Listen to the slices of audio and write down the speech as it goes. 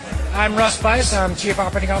I'm Russ Weiss. I'm Chief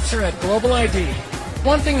Operating Officer at Global ID.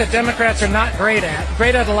 One thing that Democrats are not great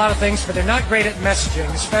at a lot of things, but they're not great at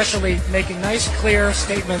messaging, especially making nice, clear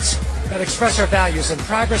statements that express our values. And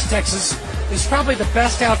Progress Texas is probably the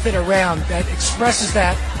best outfit around that expresses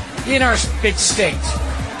that in our big state.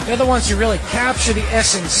 They're the ones who really capture the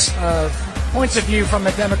essence of points of view from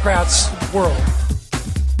the Democrats' world.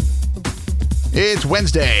 It's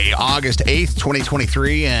Wednesday, August 8th,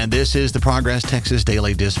 2023, and this is the Progress Texas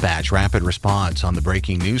Daily Dispatch, rapid response on the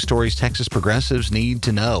breaking news stories Texas progressives need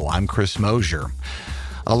to know. I'm Chris Mosier.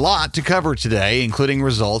 A lot to cover today, including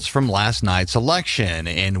results from last night's election,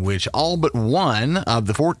 in which all but one of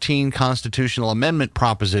the 14 constitutional amendment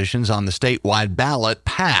propositions on the statewide ballot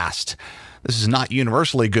passed. This is not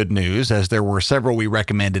universally good news, as there were several we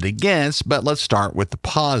recommended against, but let's start with the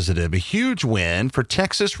positive. A huge win for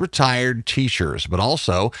Texas retired teachers, but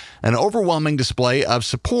also an overwhelming display of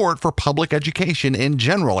support for public education in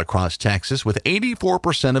general across Texas, with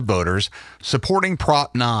 84% of voters supporting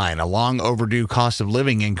Prop 9, a long overdue cost of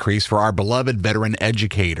living increase for our beloved veteran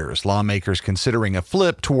educators. Lawmakers considering a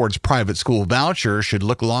flip towards private school vouchers should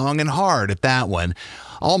look long and hard at that one.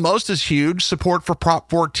 Almost as huge support for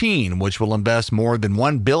Prop 14, which will invest more than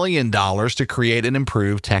 $1 billion to create and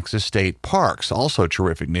improve Texas state parks. Also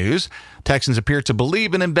terrific news. Texans appear to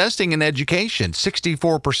believe in investing in education.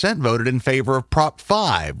 64% voted in favor of Prop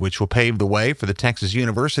 5, which will pave the way for the Texas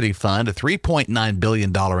University Fund, a $3.9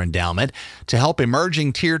 billion endowment to help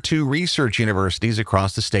emerging Tier 2 research universities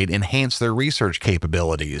across the state enhance their research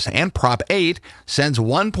capabilities. And Prop 8 sends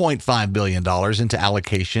 $1.5 billion into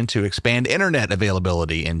allocation to expand internet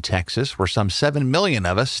availability in Texas, where some 7 million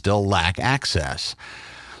of us still lack access.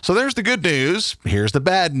 So there's the good news. Here's the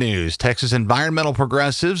bad news. Texas environmental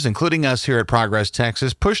progressives, including us here at Progress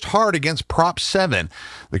Texas, pushed hard against Prop 7,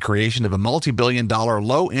 the creation of a multi-billion-dollar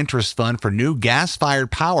low-interest fund for new gas-fired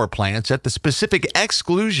power plants at the specific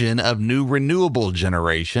exclusion of new renewable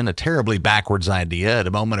generation, a terribly backwards idea at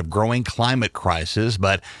a moment of growing climate crisis,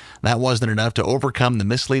 but that wasn't enough to overcome the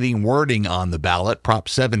misleading wording on the ballot. Prop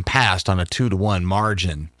 7 passed on a 2-to-1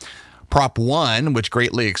 margin. Prop 1, which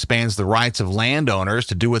greatly expands the rights of landowners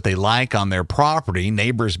to do what they like on their property,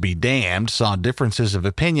 neighbors be damned, saw differences of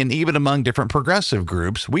opinion even among different progressive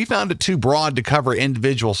groups. We found it too broad to cover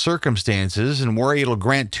individual circumstances and worry it'll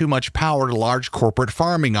grant too much power to large corporate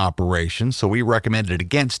farming operations, so we recommended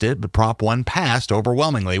against it, but Prop 1 passed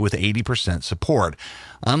overwhelmingly with 80% support.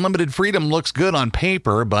 Unlimited freedom looks good on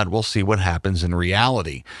paper, but we'll see what happens in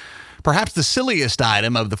reality. Perhaps the silliest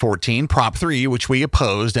item of the 14, Prop 3, which we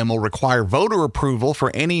opposed and will require voter approval for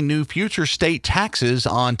any new future state taxes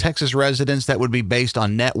on Texas residents that would be based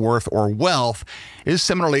on net worth or wealth, is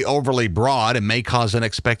similarly overly broad and may cause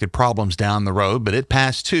unexpected problems down the road, but it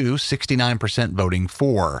passed too, 69% voting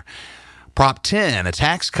for. Prop 10, a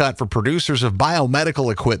tax cut for producers of biomedical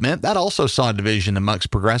equipment. That also saw division amongst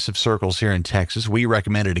progressive circles here in Texas. We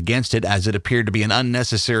recommended against it as it appeared to be an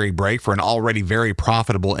unnecessary break for an already very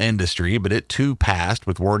profitable industry, but it too passed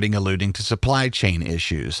with wording alluding to supply chain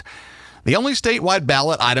issues. The only statewide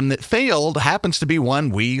ballot item that failed happens to be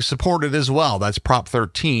one we supported as well. That's Prop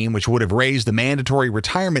 13, which would have raised the mandatory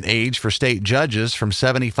retirement age for state judges from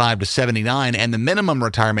 75 to 79 and the minimum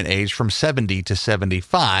retirement age from 70 to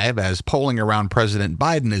 75. As polling around President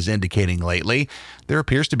Biden is indicating lately, there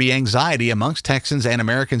appears to be anxiety amongst Texans and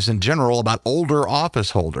Americans in general about older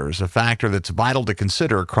office holders, a factor that's vital to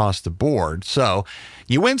consider across the board. So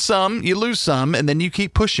you win some, you lose some, and then you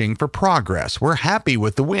keep pushing for progress. We're happy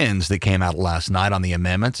with the wins that came out last night on the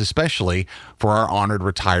amendments, especially for our honored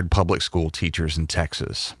retired public school teachers in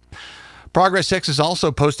Texas. Progress Texas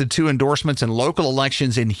also posted 2 endorsements in local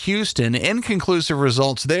elections in Houston. Inconclusive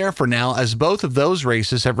results there for now, as both of those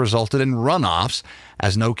races have resulted in runoffs,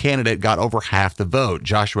 as no candidate got over half the vote.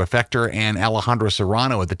 Joshua Fechter and Alejandro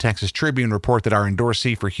Serrano at the Texas Tribune report that our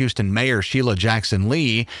endorsee for Houston Mayor Sheila Jackson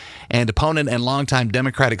Lee and opponent and longtime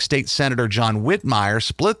Democratic State Senator John Whitmire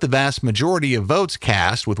split the vast majority of votes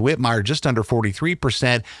cast, with Whitmire just under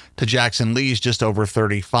 43% to Jackson Lee's just over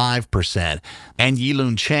 35%. And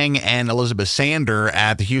Yilun Cheng and Elizabeth Sander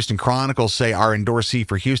at the Houston Chronicle say our endorsee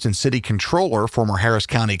for Houston City Controller, former Harris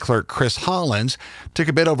County Clerk Chris Hollins, took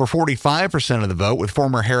a bit over 45% of the vote, with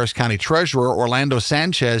former Harris County Treasurer Orlando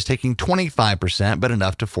Sanchez taking 25%, but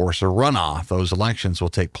enough to force a runoff. Those elections will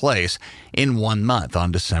take place in 1 month on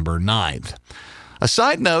December 9th. A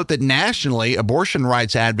side note that nationally, abortion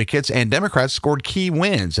rights advocates and Democrats scored key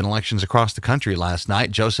wins in elections across the country last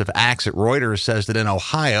night. Joseph Axe at Reuters says that in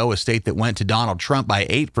Ohio, a state that went to Donald Trump by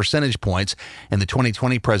 8 percentage points in the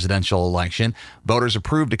 2020 presidential election, voters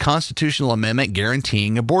approved a constitutional amendment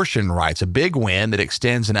guaranteeing abortion rights, a big win that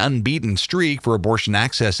extends an unbeaten streak for abortion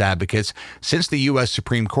access advocates since the U.S.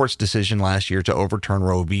 Supreme Court's decision last year to overturn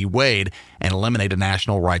Roe v. Wade and eliminate a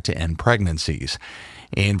national right to end pregnancies.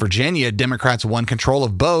 In Virginia, Democrats won control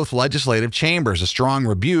of both legislative chambers, a strong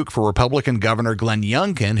rebuke for Republican Governor Glenn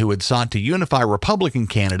Youngkin, who had sought to unify Republican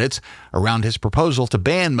candidates around his proposal to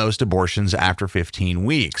ban most abortions after 15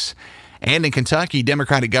 weeks. And in Kentucky,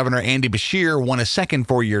 Democratic Governor Andy Beshear won a second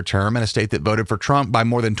four-year term in a state that voted for Trump by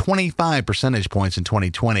more than 25 percentage points in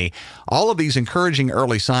 2020. All of these encouraging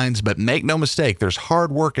early signs, but make no mistake, there's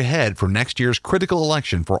hard work ahead for next year's critical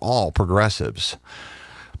election for all progressives.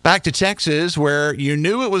 Back to Texas, where you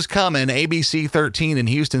knew it was coming. ABC 13 in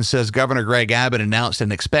Houston says Governor Greg Abbott announced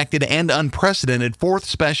an expected and unprecedented fourth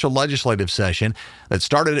special legislative session that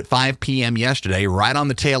started at 5 p.m. yesterday, right on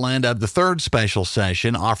the tail end of the third special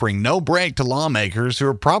session, offering no break to lawmakers who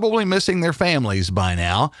are probably missing their families by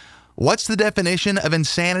now. What's the definition of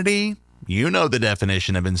insanity? You know the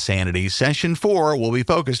definition of insanity. Session 4 will be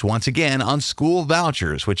focused once again on school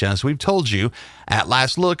vouchers, which, as we've told you, at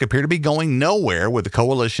last look appear to be going nowhere with a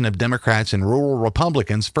coalition of Democrats and rural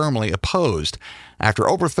Republicans firmly opposed. After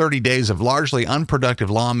over 30 days of largely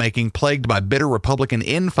unproductive lawmaking plagued by bitter Republican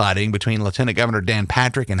infighting between Lieutenant Governor Dan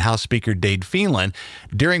Patrick and House Speaker Dade Phelan,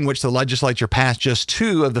 during which the legislature passed just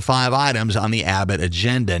 2 of the 5 items on the Abbott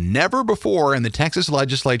agenda. Never before in the Texas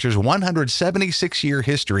legislature's 176-year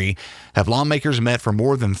history have lawmakers met for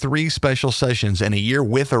more than 3 special sessions in a year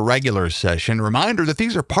with a regular session. Reminder that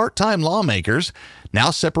these are part-time lawmakers,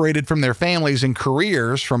 now separated from their families and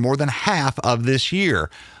careers for more than half of this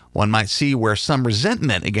year. One might see where some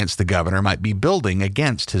resentment against the governor might be building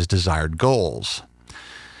against his desired goals.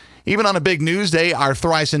 Even on a big news day, our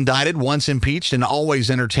thrice indicted, once impeached, and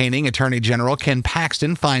always entertaining Attorney General Ken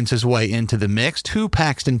Paxton finds his way into the mix. 2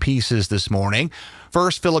 Paxton pieces this morning.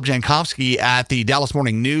 First, Philip Jankowski at the Dallas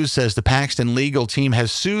Morning News says the Paxton legal team has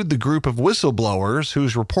sued the group of whistleblowers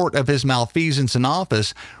whose report of his malfeasance in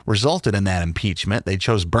office resulted in that impeachment. They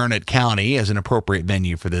chose Burnett County as an appropriate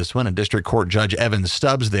venue for this one, and District Court Judge Evan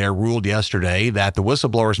Stubbs there ruled yesterday that the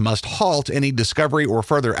whistleblowers must halt any discovery or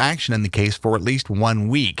further action in the case for at least 1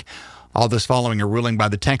 week. All this following a ruling by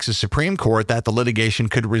the Texas Supreme Court that the litigation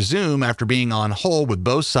could resume after being on hold, with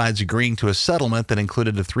both sides agreeing to a settlement that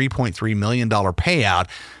included a $3.3 million payout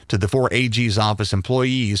to the 4 AG's office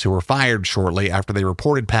employees who were fired shortly after they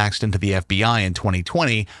reported Paxton to the FBI in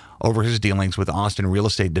 2020 over his dealings with Austin real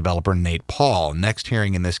estate developer Nate Paul. Next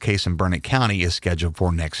hearing in this case in Burnett County is scheduled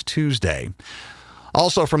for next Tuesday.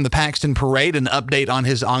 Also from the Paxton parade, an update on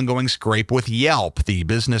his ongoing scrape with Yelp, the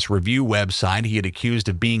business review website he had accused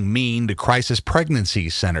of being mean to crisis pregnancy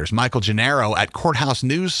centers. Michael Gennaro at Courthouse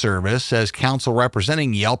News Service says counsel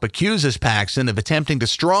representing Yelp accuses Paxton of attempting to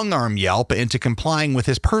strong-arm Yelp into complying with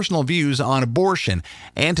his personal views on abortion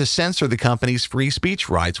and to censor the company's free speech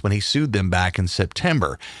rights when he sued them back in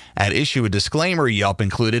September. At issue, a disclaimer Yelp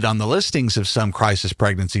included on the listings of some crisis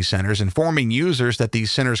pregnancy centers, informing users that these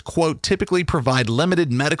centers, quote, typically provide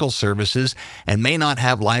limited medical services and may not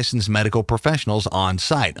have licensed medical professionals on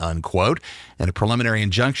site, unquote. In a preliminary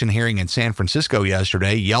injunction hearing in San Francisco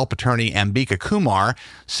yesterday, Yelp attorney Ambika Kumar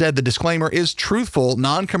said the disclaimer is truthful,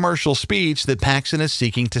 non-commercial speech that Paxton is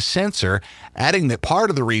seeking to censor, adding that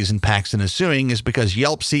part of the reason Paxton is suing is because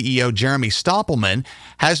Yelp CEO Jeremy Stoppelman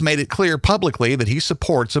has made it clear publicly that he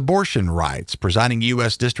supports abortion rights. Presiding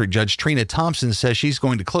U.S. District Judge Trina Thompson says she's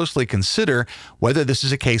going to closely consider whether this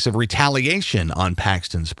is a case of retaliation on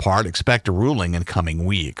Paxton's part. Expect a ruling in coming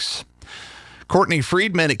weeks. Courtney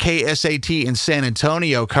Friedman at KSAT in San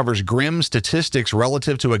Antonio covers grim statistics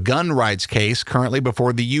relative to a gun rights case currently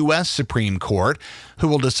before the U.S. Supreme Court, who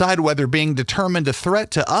will decide whether being determined a threat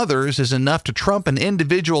to others is enough to trump an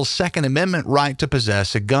individual's Second Amendment right to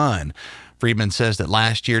possess a gun. Friedman says that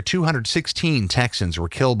last year, 216 Texans were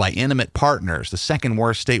killed by intimate partners, the second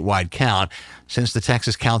worst statewide count since the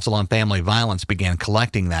Texas Council on Family Violence began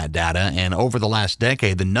collecting that data. And over the last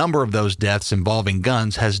decade, the number of those deaths involving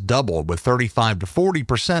guns has doubled, with 35 to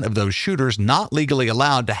 40% of those shooters not legally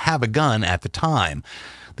allowed to have a gun at the time.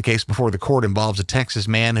 The case before the court involves a Texas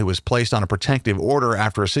man who was placed on a protective order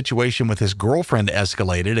after a situation with his girlfriend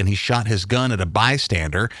escalated and he shot his gun at a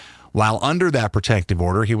bystander. While under that protective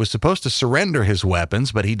order, he was supposed to surrender his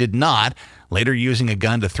weapons, but he did not, later using a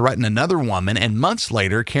gun to threaten another woman, and months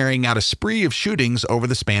later carrying out a spree of shootings over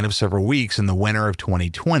the span of several weeks in the winter of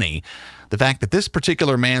 2020. The fact that this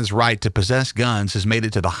particular man's right to possess guns has made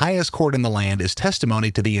it to the highest court in the land is testimony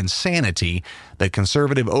to the insanity that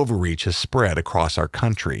conservative overreach has spread across our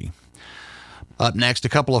country. Up next, a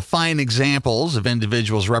couple of fine examples of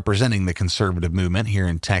individuals representing the conservative movement here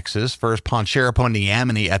in Texas. First, Ponchera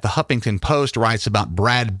Poniamini at the Huffington Post writes about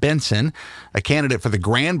Brad Benson, a candidate for the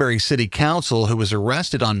Granbury City Council who was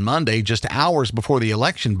arrested on Monday just hours before the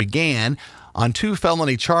election began on 2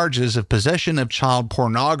 felony charges of possession of child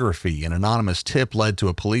pornography. An anonymous tip led to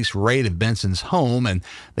a police raid of Benson's home, and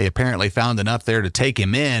they apparently found enough there to take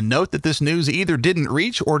him in. Note that this news either didn't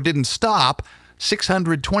reach or didn't stop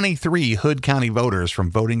 623 Hood County voters from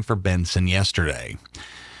voting for Benson yesterday.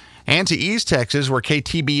 And to East Texas, where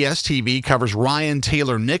KTBS-TV covers Ryan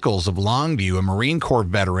Taylor Nichols of Longview, a Marine Corps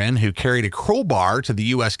veteran who carried a crowbar to the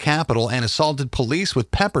U.S. Capitol and assaulted police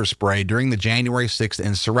with pepper spray during the January 6th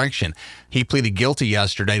insurrection. He pleaded guilty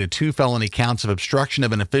yesterday to 2 felony counts of obstruction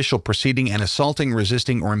of an official proceeding and assaulting,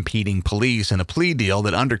 resisting, or impeding police in a plea deal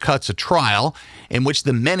that undercuts a trial in which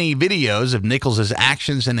the many videos of Nichols'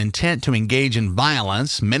 actions and intent to engage in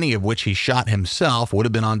violence, many of which he shot himself, would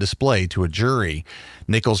have been on display to a jury.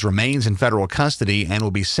 Nichols remains in federal custody and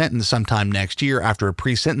will be sentenced sometime next year after a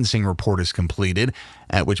pre-sentencing report is completed,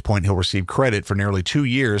 at which point he'll receive credit for nearly 2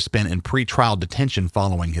 years spent in pretrial detention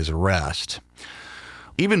following his arrest.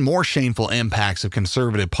 Even more shameful impacts of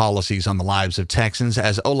conservative policies on the lives of Texans,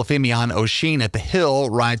 as Olafemian Oshin at The Hill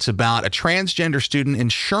writes about a transgender student in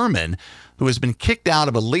Sherman who has been kicked out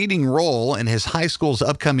of a leading role in his high school's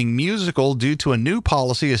upcoming musical due to a new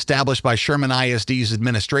policy established by Sherman ISD's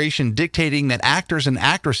administration dictating that actors and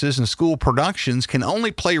actresses in school productions can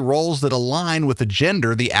only play roles that align with the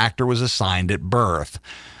gender the actor was assigned at birth.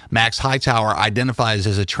 Max Hightower identifies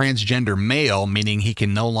as a transgender male, meaning he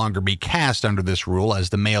can no longer be cast under this rule as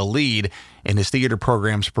the male lead in his theater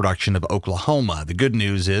program's production of Oklahoma. The good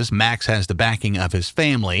news is Max has the backing of his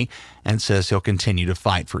family and says he'll continue to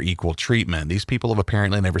fight for equal treatment. These people have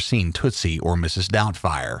apparently never seen Tootsie or Mrs.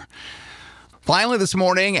 Doubtfire. Finally this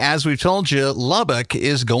morning, as we've told you, Lubbock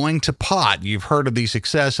is going to pot. You've heard of the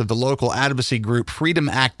success of the local advocacy group Freedom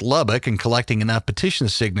Act Lubbock in collecting enough petition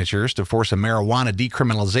signatures to force a marijuana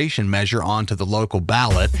decriminalization measure onto the local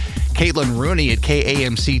ballot. Caitlin Rooney at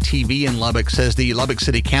KAMC-TV in Lubbock says the Lubbock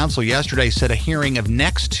City Council yesterday set a hearing of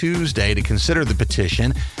next Tuesday to consider the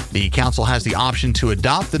petition. The council has the option to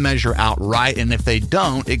adopt the measure outright, and if they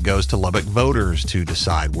don't, it goes to Lubbock voters to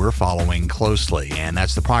decide. We're following closely. And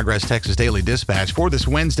that's the Progress Texas Daily Dispatch for this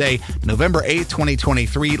Wednesday, November 8th,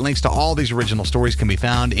 2023. Links to all these original stories can be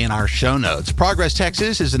found in our show notes. Progress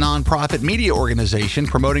Texas is a nonprofit media organization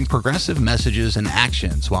promoting progressive messages and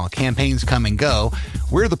actions. While campaigns come and go,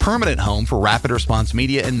 we're the permanent home for rapid response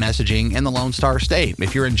media and messaging in the Lone Star State.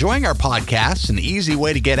 If you're enjoying our podcasts, an easy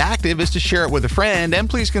way to get active is to share it with a friend, and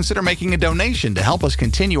please consider making a donation to help us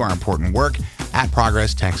continue our important work at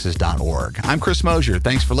progresstexas.org. I'm Chris Mosier.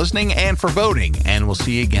 Thanks for listening and for voting, and we'll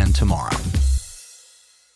see you again tomorrow.